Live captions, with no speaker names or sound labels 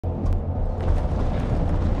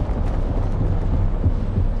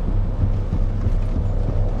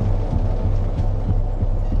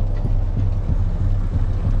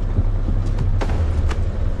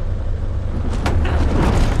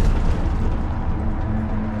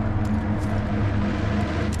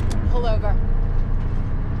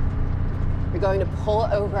going to pull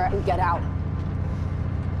over and get out.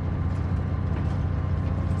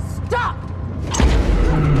 Stop!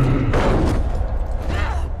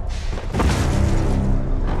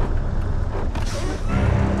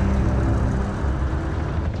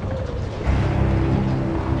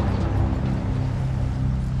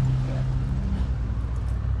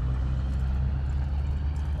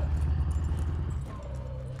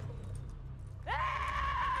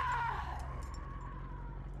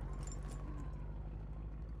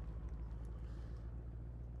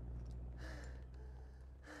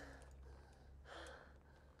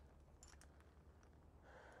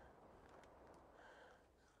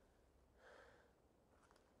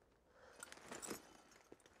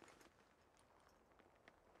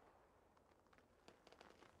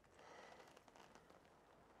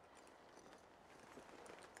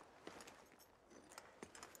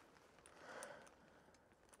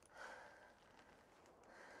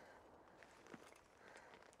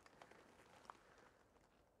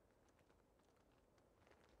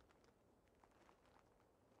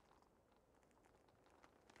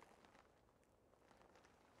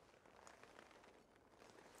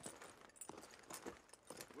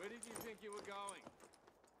 Where did you think you were going?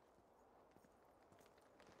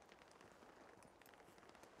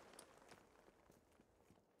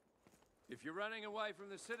 If you're running away from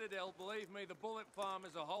the Citadel, believe me, the bullet farm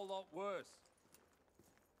is a whole lot worse.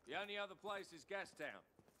 The only other place is Gastown.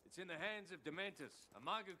 It's in the hands of Dementus, a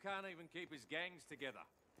mug who can't even keep his gangs together.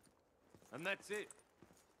 And that's it.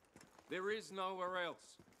 There is nowhere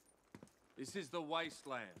else. This is the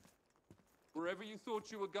Wasteland. Wherever you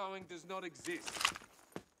thought you were going does not exist.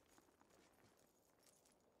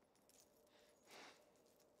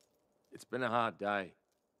 It's been a hard day.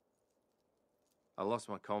 I lost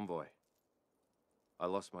my convoy. I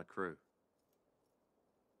lost my crew.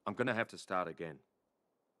 I'm gonna have to start again.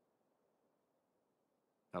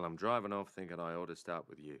 And I'm driving off thinking I ought to start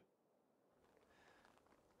with you.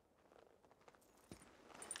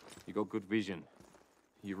 You got good vision.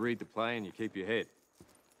 You read the play and you keep your head.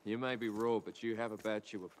 You may be raw, but you have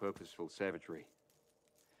about you a purposeful savagery.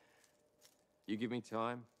 You give me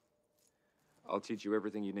time, I'll teach you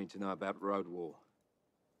everything you need to know about road war.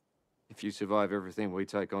 If you survive everything we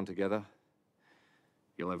take on together,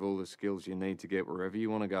 you'll have all the skills you need to get wherever you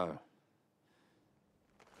want to go.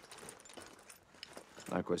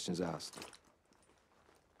 No questions asked.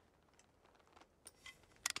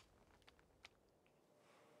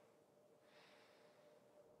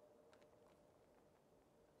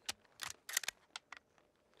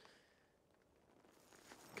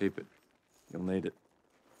 Keep it. You'll need it.